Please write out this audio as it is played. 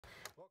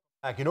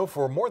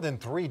For more than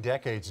 3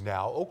 decades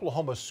now,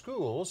 Oklahoma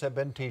schools have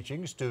been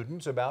teaching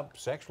students about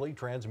sexually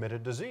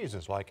transmitted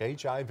diseases like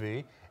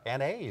HIV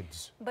and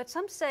AIDS. But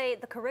some say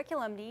the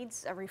curriculum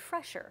needs a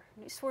refresher.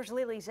 News 4's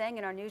Lily Zhang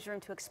in our newsroom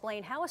to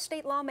explain how a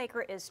state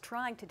lawmaker is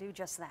trying to do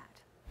just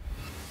that.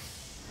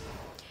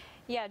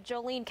 Yeah,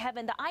 Jolene,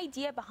 Kevin, the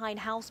idea behind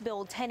House Bill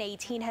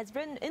 1018 has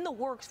been in the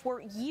works for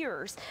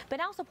years, but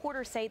now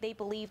supporters say they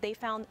believe they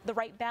found the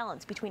right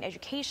balance between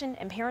education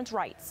and parents'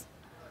 rights.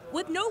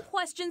 With no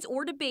questions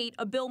or debate,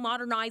 a bill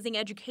modernizing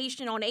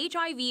education on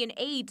HIV and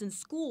AIDS in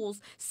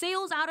schools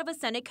sails out of a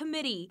Senate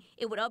committee.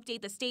 It would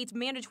update the state's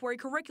mandatory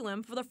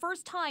curriculum for the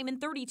first time in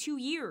 32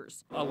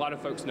 years. A lot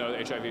of folks know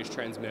that HIV is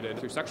transmitted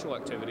through sexual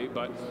activity,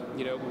 but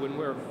when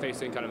we're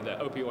facing kind of the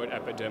opioid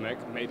epidemic,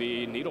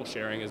 maybe needle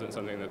sharing isn't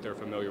something that they're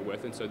familiar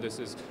with, and so this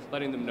is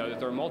letting them know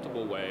that there are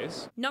multiple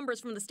ways. Numbers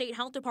from the state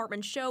health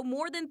department show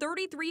more than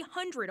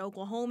 3,300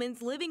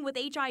 Oklahomans living with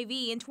HIV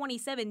in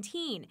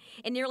 2017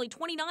 and nearly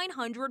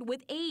 2,900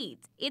 with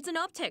AIDS. It's an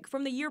uptick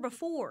from the year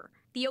before.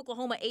 The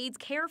Oklahoma AIDS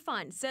Care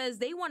Fund says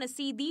they want to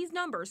see these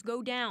numbers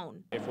go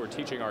down. If we're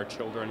teaching our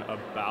children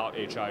about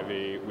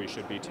HIV, we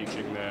should be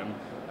teaching them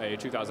a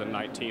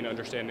 2019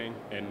 understanding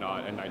and not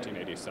a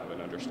 1987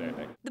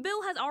 understanding. The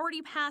bill has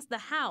already passed the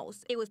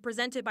House. It was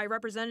presented by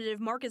Representative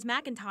Marcus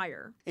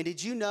McIntyre. And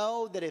did you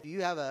know that if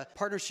you have a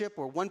partnership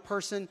where one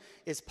person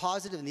is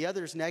positive and the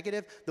other is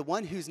negative, the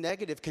one who's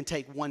negative can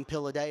take 1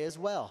 pill a day as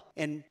well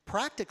and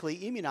practically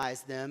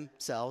immunize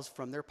themselves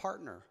from their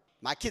partner?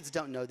 My kids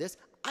don't know this.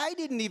 I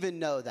didn't even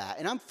know that,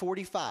 and I'm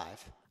 45.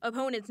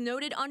 Opponents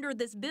noted under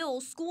this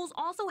bill, schools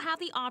also have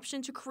the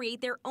option to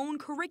create their own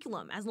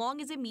curriculum as long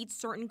as it meets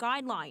certain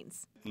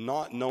guidelines.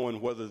 Not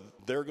knowing whether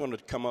they're going to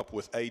come up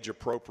with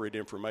age-appropriate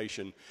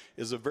information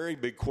is a very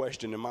big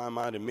question in my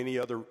mind and many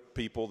other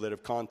people that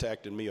have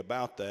contacted me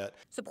about that.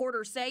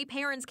 Supporters say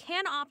parents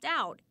can opt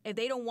out if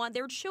they don't want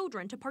their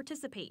children to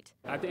participate.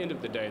 At the end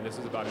of the day, this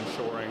is about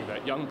ensuring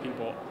that young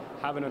people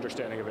have an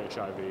understanding of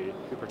HIV,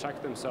 to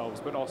protect themselves,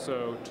 but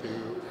also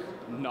to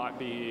not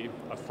be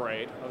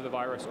afraid of the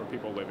virus or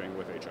people living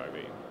with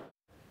HIV.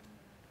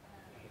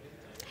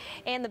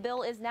 And the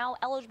bill is now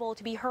eligible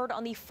to be heard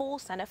on the full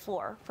Senate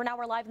floor. For now,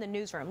 we're live in the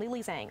newsroom.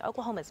 Lily Zhang,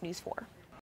 Oklahoma's News 4.